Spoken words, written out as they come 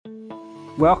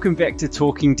Welcome back to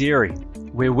Talking Dairy,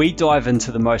 where we dive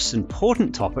into the most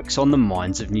important topics on the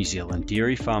minds of New Zealand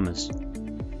dairy farmers.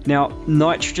 Now,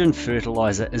 nitrogen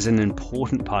fertiliser is an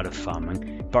important part of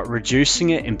farming, but reducing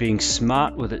it and being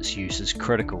smart with its use is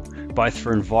critical, both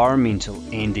for environmental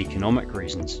and economic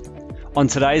reasons. On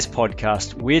today's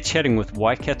podcast, we're chatting with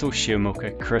Waikato share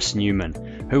milker Chris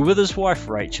Newman, who with his wife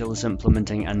Rachel is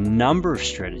implementing a number of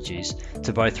strategies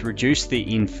to both reduce their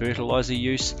N fertiliser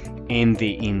use and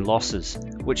their N losses,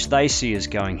 which they see as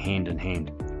going hand in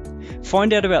hand.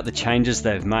 Find out about the changes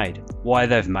they've made, why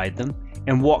they've made them,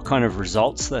 and what kind of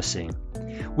results they're seeing.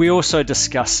 We also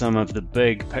discuss some of the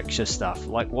big picture stuff,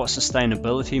 like what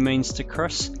sustainability means to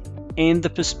Chris, and the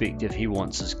perspective he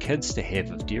wants his kids to have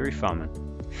of dairy farming.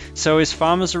 So as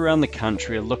farmers around the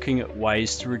country are looking at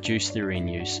ways to reduce their N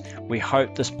use, we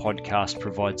hope this podcast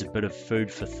provides a bit of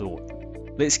food for thought.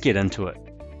 Let's get into it.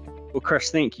 Well, Chris,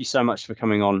 thank you so much for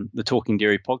coming on the Talking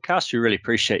Dairy podcast. We really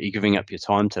appreciate you giving up your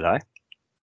time today.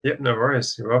 Yep, no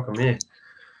worries. You're welcome, yeah.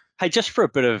 Hey, just for a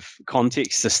bit of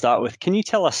context to start with, can you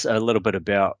tell us a little bit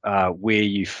about where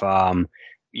you farm,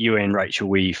 you and Rachel,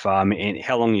 where you farm, and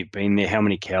how long you've been there, how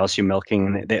many cows you're milking,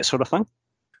 and that sort of thing?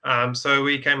 So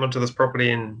we came onto this property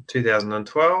in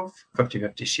 2012,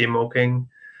 50-50 share milking.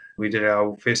 We did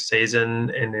our first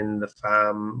season and then the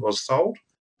farm was sold.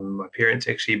 My parents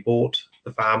actually bought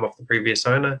the farm off the previous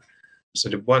owner.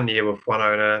 So did 1 year with one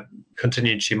owner,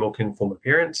 continued share milking for my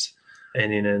parents.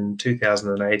 And then in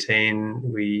 2018,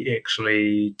 we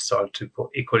actually decided to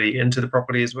put equity into the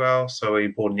property as well. So we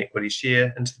bought an equity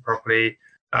share into the property.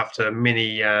 After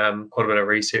many, quite a bit of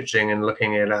researching and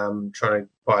looking at trying to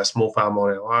buy a small farm on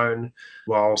our own,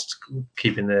 whilst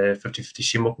keeping the 50-50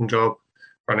 share milking job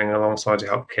running alongside to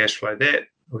help cash flow that,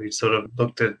 we sort of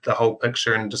looked at the whole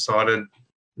picture and decided,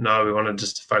 no, we wanted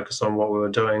just to focus on what we were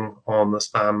doing on this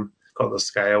farm. Got the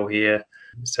scale here.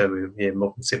 So we're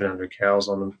milking 700 cows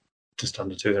on just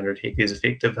under 200 hectares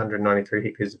effective, 193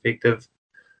 hectares effective.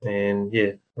 And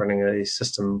running a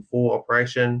system 4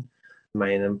 operation.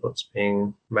 Main inputs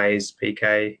being maize,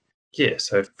 PK.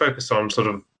 So focus on sort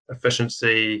of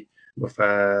efficiency with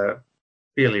a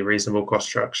fairly reasonable cost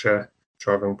structure,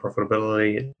 driving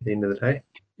profitability at the end of the day.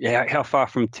 Yeah, how far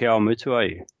from Te Awamutu are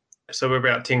you? So we're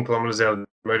about 10 kilometres out of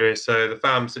Mutu. So the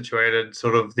farm's situated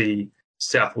sort of the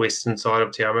southwestern side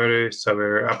of Te Awamutu. So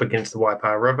we're up against the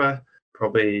Waipa River,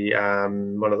 probably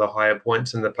one of the higher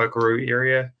points in the Pokeroo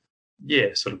area.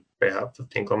 Sort of about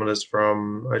 15 kilometres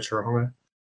from Otorohanga.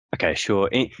 Okay, sure.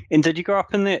 And did you grow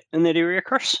up in that area,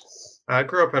 Chris? I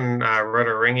grew up in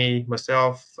Rotoringi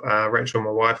myself. Rachel, my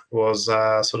wife, was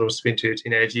sort of spent her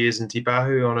teenage years in Te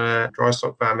Pahu on a dry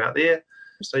stock farm out there.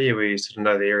 So we sort of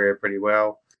know the area pretty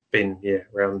well. Been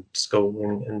around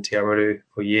school in Te Awamutu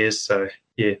for years. So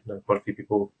know quite a few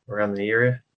people around the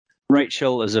area.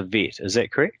 Rachel is a vet, is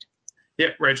that correct?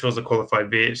 Yep, Rachel's a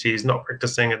qualified vet. She's not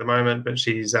practicing at the moment, but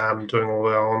she's doing all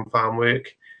her on-farm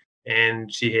work.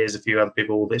 And she has a few other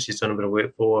people that she's done a bit of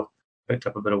work for, picked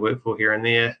up a bit of work for here and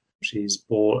there. We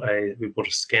bought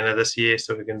a scanner this year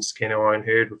so we can scan our own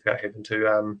herd without having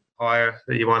to hire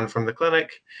the one from the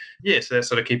clinic. So that's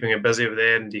sort of keeping her busy with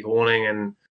that and dehorning.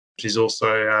 And she's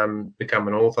also become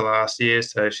an author last year,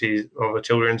 so she's of a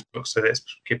children's book, so that's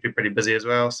kept her pretty busy as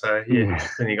well. So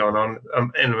plenty going on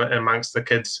and amongst the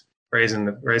kids, raising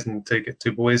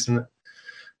two boys and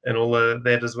all of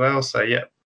that as well. So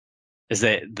Is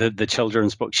that the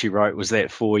children's book she wrote? Was that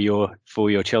for your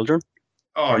children?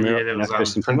 Oh that was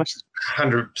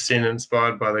 100%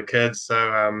 inspired by the kids.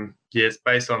 So it's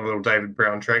based on a little David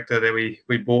Brown tractor that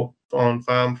we bought on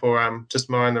farm for just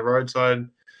mowing the roadside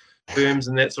berms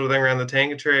and that sort of thing around the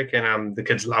Tanga track, and the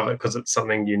kids love it because it's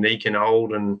something unique and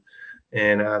old and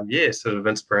sort of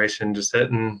inspiration just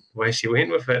hit, and away she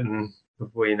went with it, and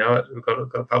before you know it, we got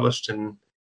it published and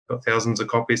got thousands of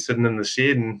copies sitting in the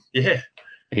shed, and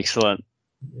Excellent.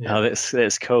 Oh,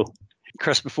 that's cool.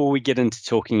 Chris, before we get into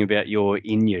talking about your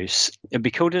N use, it'd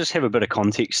be cool to just have a bit of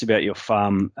context about your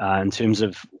farm in terms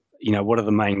of, what are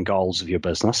the main goals of your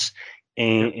business,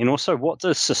 and also what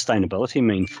does sustainability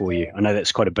mean for you? I know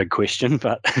that's quite a big question,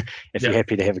 but if you're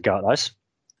happy to have a go at those.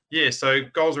 So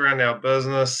goals around our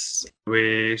business,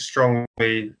 we're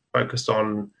strongly focused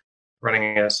on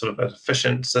running a sort of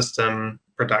efficient system,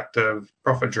 productive,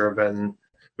 profit-driven.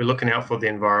 We're looking out for the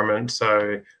environment,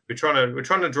 so we're trying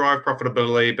to drive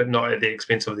profitability, but not at the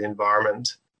expense of the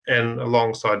environment. And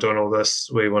alongside doing all this,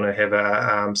 we want to have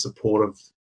a supportive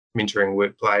mentoring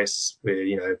workplace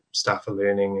where staff are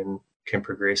learning and can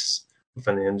progress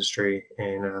within the industry,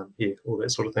 and all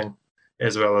that sort of thing,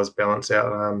 as well as balance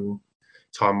out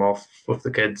time off with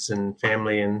the kids and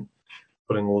family, and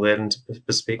putting all that into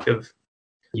perspective.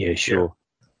 Yeah, sure.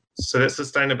 So that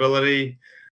sustainability,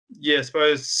 yeah, I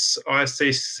suppose I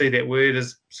see that word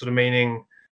as sort of meaning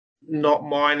not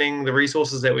mining the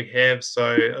resources that we have.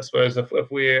 So I suppose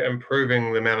if we're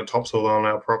improving the amount of topsoil on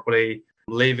our property,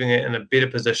 leaving it in a better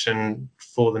position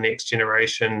for the next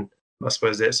generation, I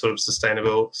suppose that's sort of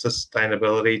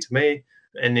sustainability to me.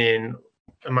 And then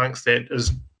amongst that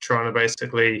is trying to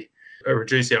basically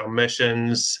reduce our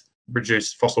emissions,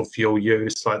 reduce fossil fuel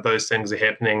use. Like those things are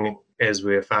happening as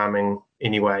we're farming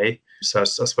anyway. So I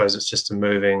suppose it's just a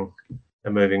moving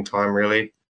time,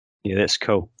 really. Yeah, that's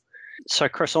cool. So,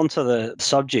 Chris, onto the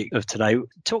subject of today.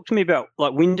 Talk to me about,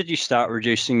 like, when did you start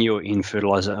reducing your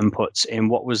fertiliser inputs, and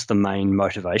what was the main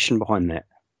motivation behind that?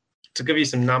 To give you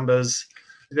some numbers,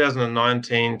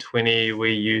 2019-20,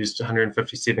 we used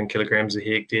 157 kilograms a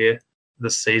hectare.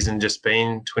 This season just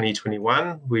been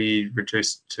 2021, we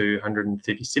reduced to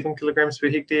 137 kilograms per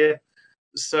hectare.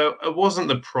 So it wasn't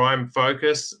the prime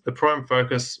focus. The prime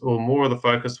focus, or more of the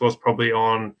focus, was probably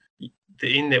on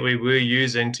the N that we were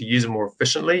using to use it more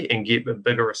efficiently and get a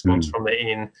bigger response from the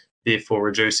N, therefore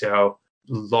reduce our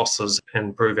losses and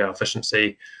improve our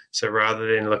efficiency. So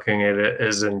rather than looking at it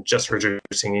as in just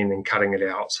reducing N and cutting it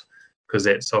out, because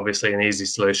that's obviously an easy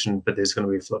solution, but there's going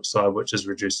to be a flip side, which is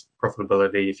reduced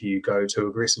profitability if you go too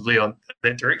aggressively on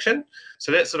that direction.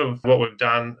 So that's sort of what we've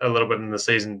done a little bit in the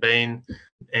season been.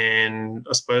 And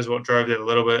I suppose what drove that a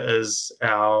little bit is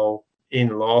our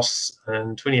N loss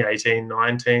in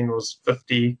 2018-19 was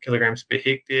 50 kilograms per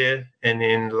hectare. And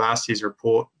then last year's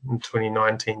report in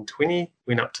 2019-20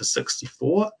 went up to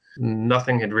 64.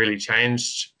 Nothing had really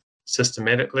changed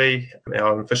systematically.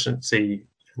 Our efficiency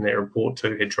in that report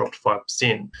too had dropped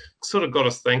 5%. Sort of got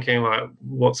us thinking, like,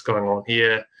 what's going on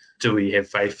here? Do we have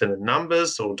faith in the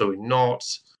numbers or do we not?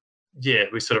 Yeah,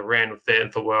 we sort of ran with that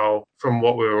and thought, well, from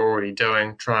what we were already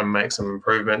doing, try and make some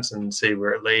improvements and see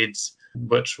where it leads,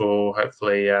 which will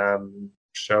hopefully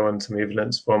show in some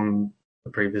evidence from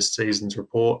the previous season's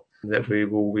report that we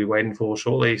will be waiting for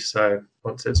shortly. So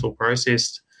once that's all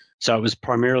processed. So it was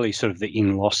primarily sort of the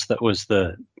N loss that was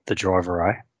the driver,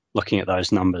 eh? Looking at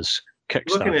those numbers.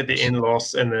 Looking at the N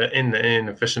loss and the N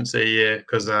efficiency, yeah,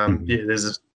 because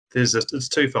it's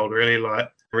twofold really. Like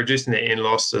reducing the N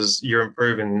loss is you're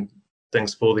improving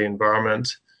things for the environment,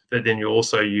 but then you're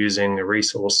also using a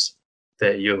resource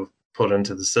that you've put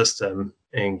into the system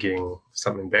and getting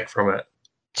something back from it.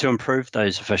 To improve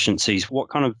those efficiencies, what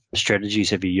kind of strategies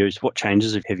have you used? What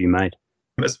changes have you made?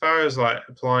 As far as like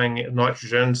applying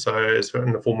nitrogen, so it's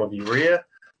in the form of urea,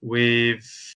 we've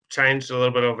changed a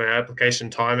little bit of our application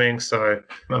timing. So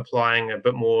applying a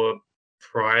bit more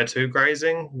prior to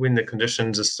grazing when the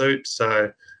conditions are suit.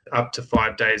 So up to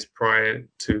 5 days prior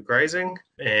to grazing.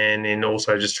 And then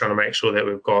also just trying to make sure that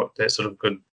we've got that sort of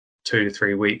good 2 to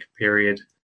 3 week period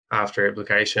after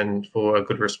application for a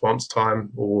good response time,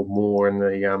 or more in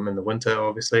the winter,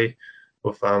 obviously,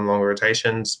 with longer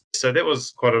rotations. So that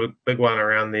was quite a big one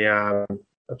around the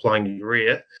applying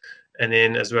urea. And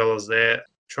then as well as that,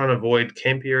 trying to avoid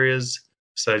camp areas.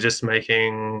 So just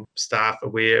making staff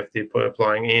aware if they're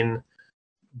applying in,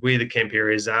 where the camp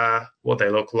areas are, what they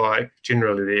look like,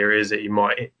 generally the areas that you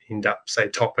might end up, say,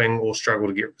 topping or struggle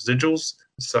to get residuals.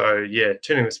 So yeah,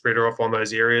 turning the spreader off on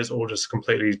those areas or just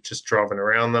completely just driving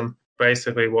around them.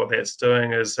 Basically what that's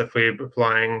doing is if we're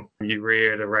applying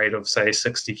urea at a rate of, say,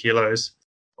 60 kilos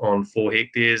on 4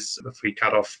 hectares, if we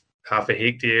cut off half a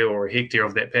hectare or a hectare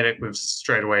of that paddock, we've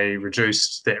straight away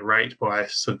reduced that rate by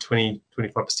sort of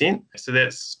 20-25%. So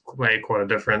that's made quite a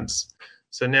difference.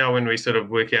 So now when we sort of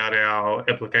work out our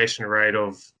application rate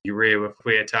of urea, if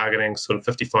we're targeting sort of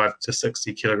 55 to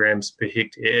 60 kilograms per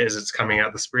hectare as it's coming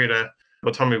out the spreader,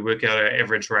 by the time we work out our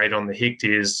average rate on the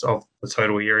hectares of the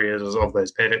total areas of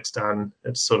those paddocks done,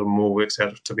 it sort of more works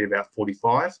out to be about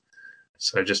 45.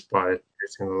 So just by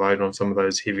reducing the load on some of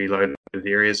those heavy loaded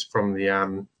areas from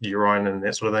the urine and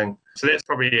that sort of thing. So that's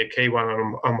probably a key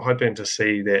one. I'm hoping to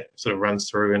see that sort of runs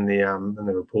through in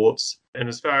the reports. And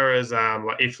as far as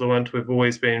like effluent, we've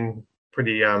always been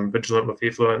pretty vigilant with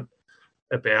effluent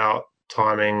about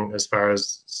timing as far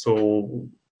as soil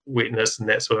wetness and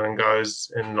that sort of thing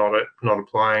goes, and not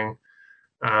applying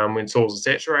when soils are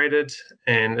saturated.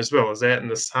 And as well as that, in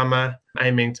the summer,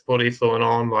 aiming to put effluent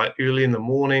on like early in the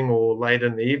morning or late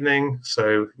in the evening,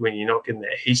 so when you're not getting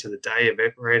that heat of the day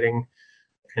evaporating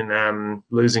and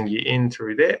losing your N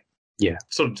through that. Yeah,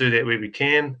 sort of do that where we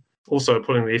can. Also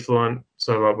putting the effluent,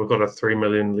 so like we've got a 3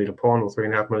 million litre pond or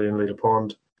 3.5 million litre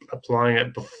pond, applying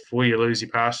it before you lose your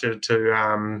pasture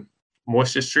to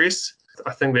moisture stress.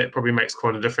 I think that probably makes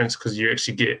quite a difference because you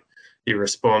actually get your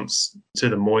response to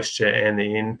the moisture and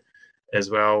the N as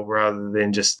well, rather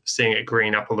than just seeing it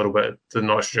green up a little bit. The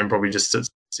nitrogen probably just sits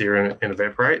sear and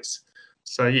evaporates.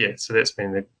 So yeah, so that's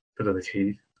been a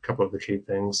couple of the key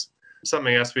things.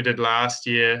 Something else we did last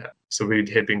year, so we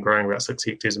had been growing about 6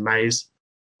 hectares of maize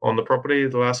on the property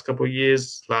the last couple of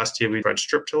years. Last year we tried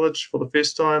strip tillage for the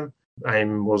first time.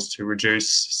 Aim was to reduce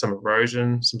some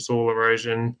erosion, some soil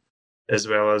erosion, as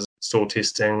well as soil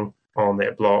testing on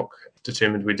that block.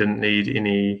 Determined we didn't need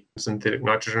any synthetic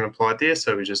nitrogen applied there,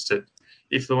 so we just did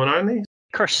effluent only.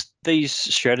 Chris, these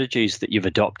strategies that you've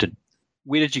adopted,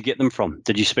 where did you get them from?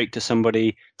 Did you speak to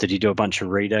somebody? Did you do a bunch of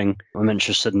reading? I'm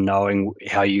interested in knowing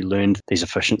how you learned these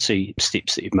efficiency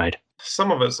steps that you've made.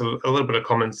 Some of it's a little bit of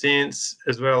common sense,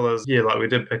 as well as, like we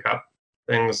did pick up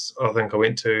things. I think I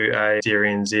went to a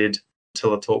Dairy NZ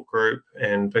Tiller Talk group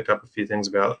and picked up a few things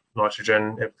about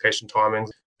nitrogen application timings,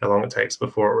 how long it takes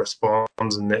before it responds,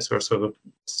 and that's where I sort of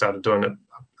started doing it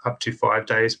up to 5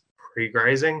 days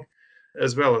pre-grazing.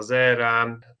 As well as that,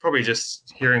 probably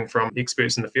just hearing from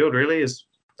experts in the field really is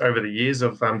over the years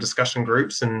of discussion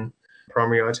groups and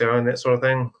primary ITO and that sort of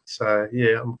thing. So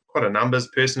yeah, I'm quite a numbers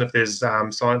person. If there's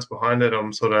science behind it,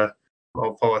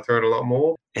 I'll follow through it a lot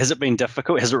more. Has it been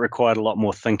difficult? Has it required a lot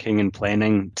more thinking and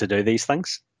planning to do these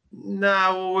things? No,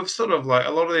 well, we've sort of a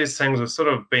lot of these things we've sort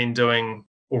of been doing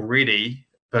already,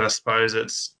 but I suppose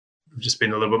it's just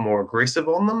been a little bit more aggressive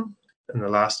on them in the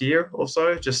last year or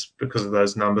so, just because of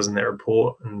those numbers in that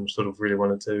report, and sort of really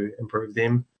wanted to improve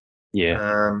them.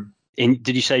 Yeah. And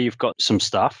did you say you've got some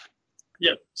staff?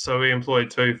 Yep. So we employed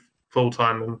 2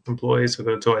 full-time employees. We've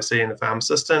got a 2IC and a farm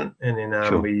assistant, and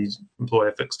then we employ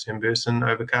a fixed-term person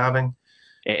over calving.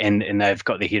 And they've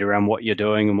got their head around what you're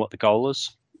doing and what the goal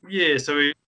is? Yeah, so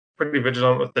we're pretty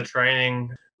vigilant with the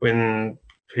training when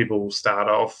people start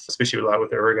off, especially with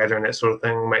the irrigator and that sort of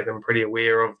thing, make them pretty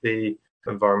aware of the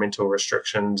environmental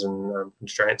restrictions and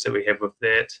constraints that we have with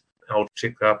that. I'll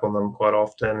check up on them quite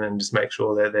often and just make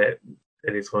sure that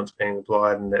effluent's being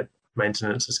applied and that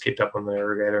maintenance is kept up on the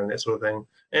irrigator and that sort of thing.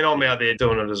 And I'm out there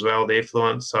doing it as well, the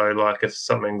effluent. So if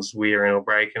something's wearing or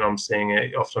breaking, I'm seeing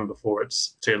it often before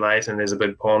it's too late and there's a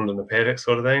big pond in the paddock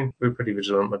sort of thing. We're pretty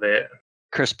vigilant with that.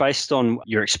 Chris, based on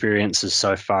your experiences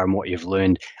so far and what you've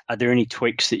learned, are there any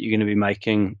tweaks that you're going to be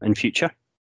making in future?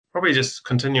 Probably just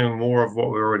continuing more of what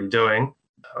we're already doing.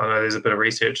 I know there's a bit of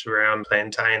research around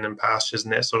plantain and pastures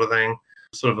and that sort of thing.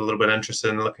 Sort of a little bit interested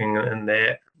in looking in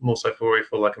that, more so for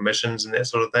emissions and that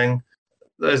sort of thing.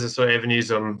 Those are sort of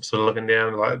avenues I'm sort of looking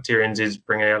down, like Dairy NZ's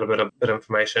bringing out a bit of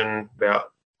information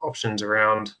about options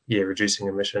around, reducing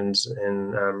emissions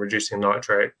and reducing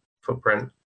nitrate footprint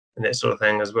and that sort of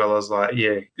thing, as well as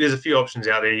there's a few options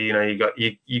out there.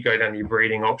 You go down your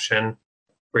breeding option,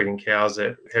 breeding cows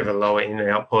that have a lower N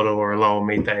output or a lower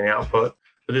methane output.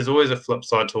 But there's always a flip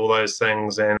side to all those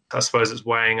things, and I suppose it's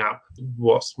weighing up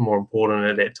what's more important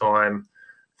at that time.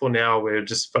 For now, we're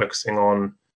just focusing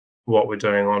on what we're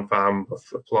doing on farm,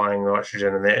 applying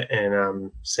nitrogen and that,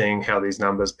 and seeing how these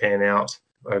numbers pan out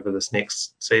over this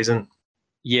next season.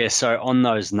 Yeah, so on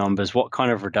those numbers, what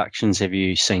kind of reductions have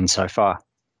you seen so far?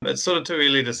 It's sort of too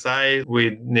early to say.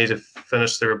 We need to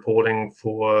finish the reporting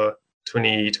for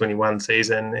 2021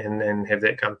 season and have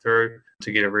that come through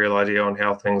to get a real idea on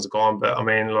how things have gone. But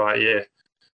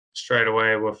straight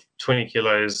away with 20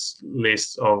 kilos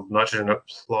less of nitrogen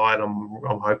applied, I'm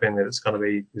hoping that there's going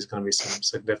to be some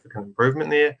significant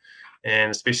improvement there. And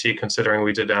especially considering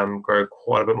we did grow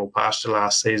quite a bit more pasture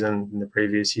last season than the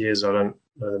previous years. I don't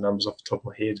know the numbers off the top of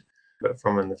my head, but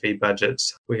from in the feed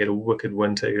budgets, we had a wicked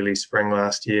winter, early spring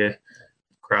last year,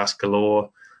 grass galore,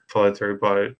 followed through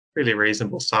by really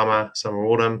reasonable summer,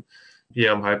 autumn.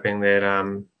 Yeah, I'm hoping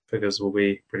that figures will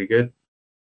be pretty good.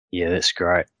 Yeah, that's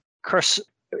great. Chris,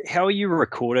 how are you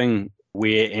recording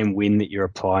where and when that you're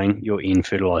applying your N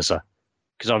fertiliser?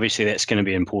 Because obviously that's going to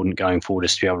be important going forward,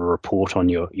 is to be able to report on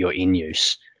your N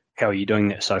use. How are you doing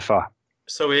that so far?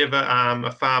 So we have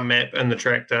a farm map in the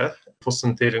tractor for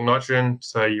synthetic nitrogen,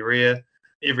 so urea.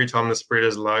 Every time the spread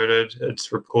is loaded,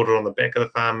 it's recorded on the back of the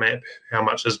farm map how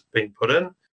much has been put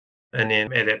in. And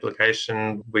then at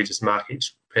application, we just mark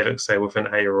each paddock, say with an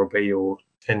A or a B,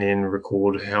 and then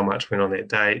record how much went on that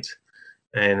date,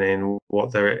 and then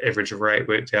what the average rate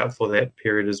worked out for that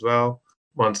period as well.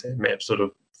 Once that map's sort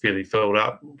of fairly filled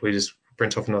up, we just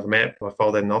print off another map. I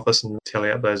file that in the office and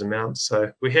tally up those amounts.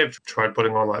 So we have tried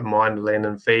putting on Mind, Land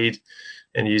and Feed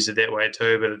and use it that way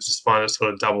too, but I just find it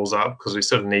sort of doubles up because we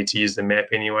sort of need to use the map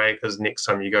anyway, because next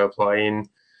time you go apply in,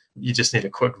 you just need a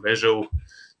quick visual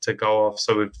to go off.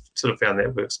 So we've sort of found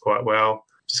that works quite well,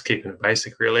 just keeping it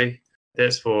basic really.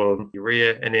 That's for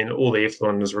urea, and then all the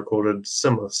effluent is recorded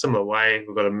similar way.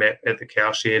 We've got a map at the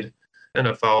cow shed in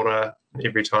a folder.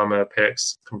 Every time a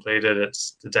paddock's completed,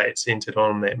 it's the date's entered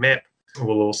on that map.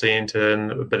 We'll also enter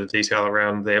in a bit of detail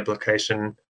around the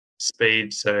application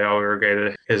speed. So our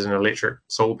irrigator has an electric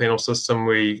solar panel system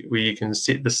where you can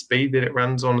set the speed that it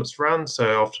runs on its run.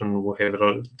 So often we'll have it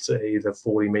on, say, either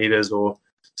 40 meters or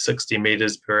 60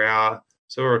 meters per hour.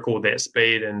 So we'll record that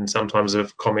speed, and sometimes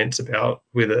if comments about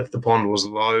whether if the pond was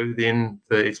low, then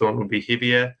the effluent would be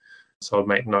heavier. So I'd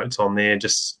make notes on there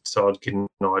just so I'd get an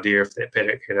idea if that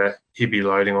paddock had a heavy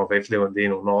loading of effluent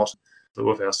then or not. So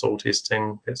with our soil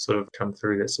testing, that sort of come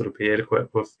through, that sort of be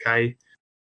adequate with K.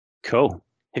 Cool.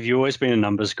 Have you always been a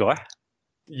numbers guy?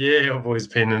 Yeah, I've always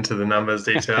been into the numbers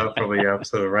detail. Probably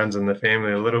sort of runs in the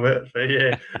family a little bit, but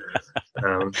yeah.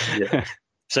 Yeah.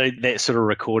 So that sort of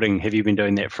recording, have you been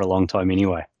doing that for a long time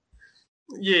anyway?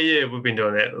 Yeah, we've been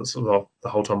doing that sort of the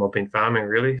whole time I've been farming,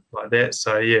 really, like that.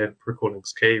 So yeah,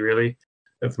 recording's key, really.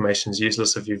 Information's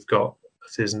useless if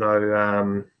there's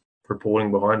no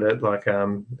reporting behind it. Like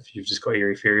if you've just got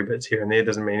airy fairy bits here and there, it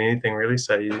doesn't mean anything really.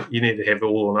 So you need to have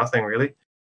all or nothing, really.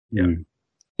 Yeah.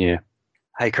 Yeah.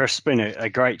 Hey, Chris, it's been a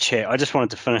great chat. I just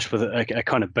wanted to finish with a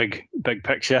kind of big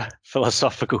picture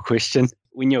philosophical question.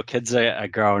 When your kids are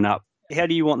growing up, how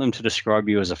do you want them to describe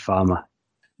you as a farmer?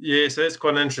 Yeah, so that's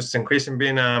quite an interesting question,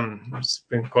 Ben. It's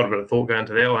been quite a bit of thought going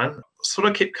to that one. Sort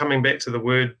of kept coming back to the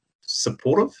word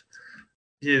supportive.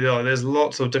 Yeah, there's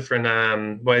lots of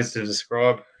different ways to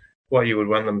describe what you would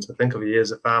want them to think of you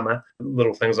as a farmer.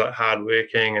 Little things like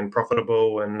hardworking and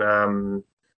profitable and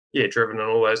driven and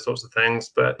all those sorts of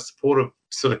things. But supportive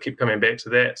sort of keep coming back to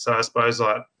that. So I suppose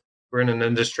like we're in an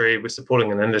industry, we're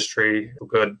supporting an industry for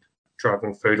good,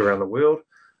 driving food around the world.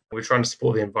 We're trying to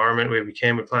support the environment where we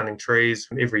can. We're planting trees.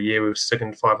 Every year we're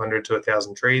sticking 500 to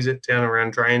 1,000 trees down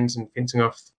around drains and fencing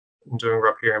off and doing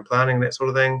riparian planting, that sort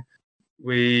of thing.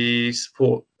 We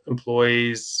support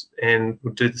employees and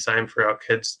would do the same for our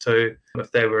kids too. If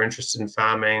they were interested in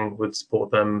farming, we'd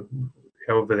support them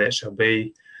however that shall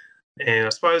be. And I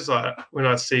suppose like when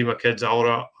I see my kids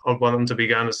older, I'd want them to be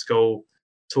going to school,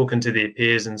 talking to their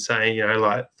peers and saying,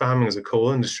 like farming is a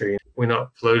cool industry. We're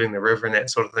not polluting the river and that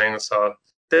sort of thing. So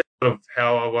that's sort of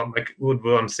how I would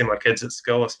want to see my kids at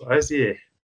school, I suppose, yeah.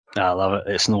 I love it.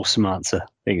 It's an awesome answer.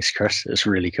 Thanks, Chris. It's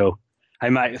really cool. Hey,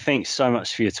 mate, thanks so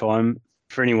much for your time.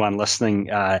 For anyone listening,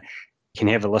 you can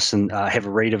have a listen, have a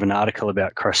read of an article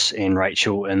about Chris and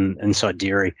Rachel in Inside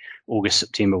Dairy, August,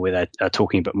 September, where they are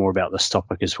talking a bit more about this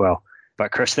topic as well.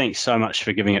 But Chris, thanks so much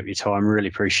for giving up your time. Really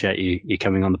appreciate you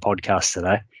coming on the podcast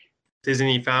today. If there's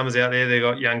any farmers out there that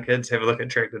got young kids, have a look at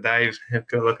Tractor Dave.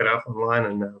 Go look it up online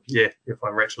and you'll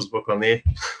find Rachel's book on there.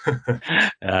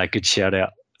 Good shout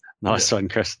out. Nice one,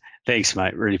 Chris. Thanks,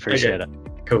 mate. Really appreciate it.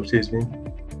 Cool. Cheers,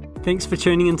 man. Thanks for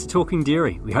tuning in to Talking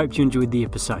Dairy. We hope you enjoyed the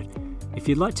episode. If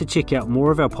you'd like to check out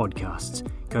more of our podcasts,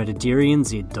 go to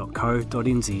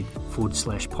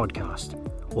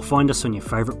dairynz.co.nz/podcast or find us on your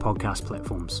favourite podcast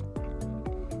platforms.